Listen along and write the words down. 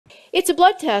It's a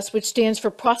blood test which stands for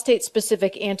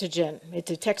prostate-specific antigen. It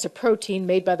detects a protein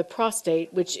made by the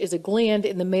prostate, which is a gland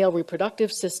in the male reproductive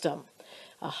system.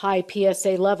 A high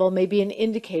PSA level may be an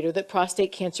indicator that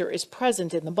prostate cancer is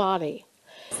present in the body.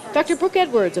 Dr. Brooke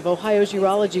Edwards of Ohio's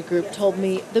Urology Group told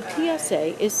me the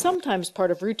PSA is sometimes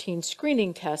part of routine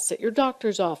screening tests at your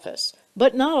doctor's office,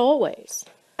 but not always.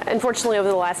 Unfortunately, over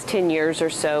the last 10 years or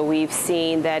so, we've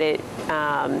seen that it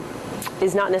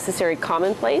is not necessarily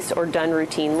commonplace or done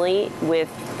routinely with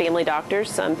family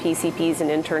doctors. Some PCPs and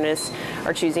internists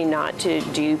are choosing not to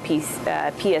do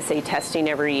PSA testing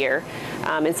every year.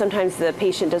 And sometimes the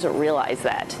patient doesn't realize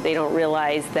that. They don't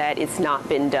realize that it's not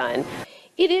been done.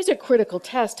 It is a critical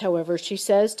test, however, she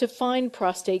says, to find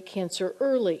prostate cancer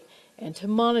early and to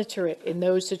monitor it in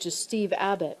those such as Steve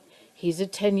Abbott. He's a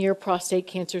 10-year prostate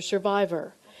cancer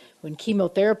survivor. When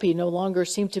chemotherapy no longer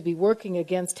seemed to be working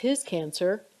against his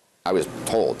cancer, I was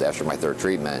told after my third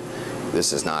treatment,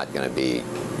 this is not going to be,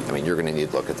 you're going to need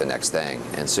to look at the next thing,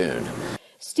 and soon.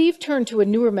 Steve turned to a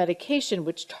newer medication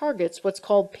which targets what's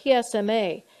called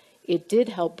PSMA. It did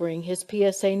help bring his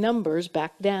PSA numbers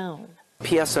back down.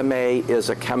 PSMA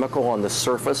is a chemical on the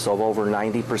surface of over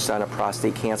 90% of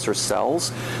prostate cancer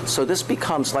cells, so this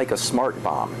becomes like a smart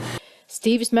bomb.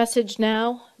 Steve's message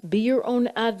now, be your own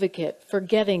advocate for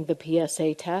getting the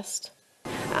PSA test.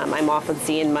 I'm often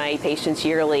seeing my patients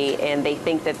yearly, and they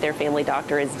think that their family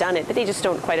doctor has done it, but they just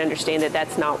don't quite understand that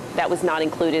that was not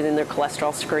included in their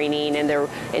cholesterol screening and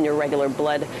their regular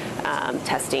blood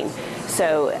testing.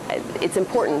 So it's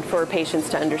important for patients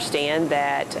to understand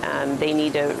that they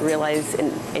need to realize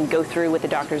and go through with the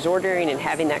doctor's ordering and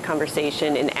having that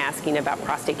conversation and asking about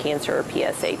prostate cancer or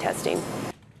PSA testing.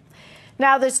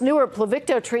 Now, this newer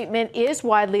Pluvicto treatment is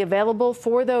widely available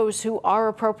for those who are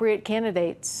appropriate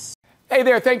candidates. Hey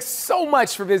there, thanks so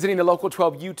much for visiting the Local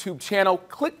 12 YouTube channel.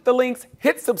 Click the links,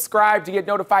 hit subscribe to get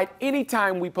notified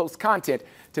anytime we post content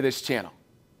to this channel.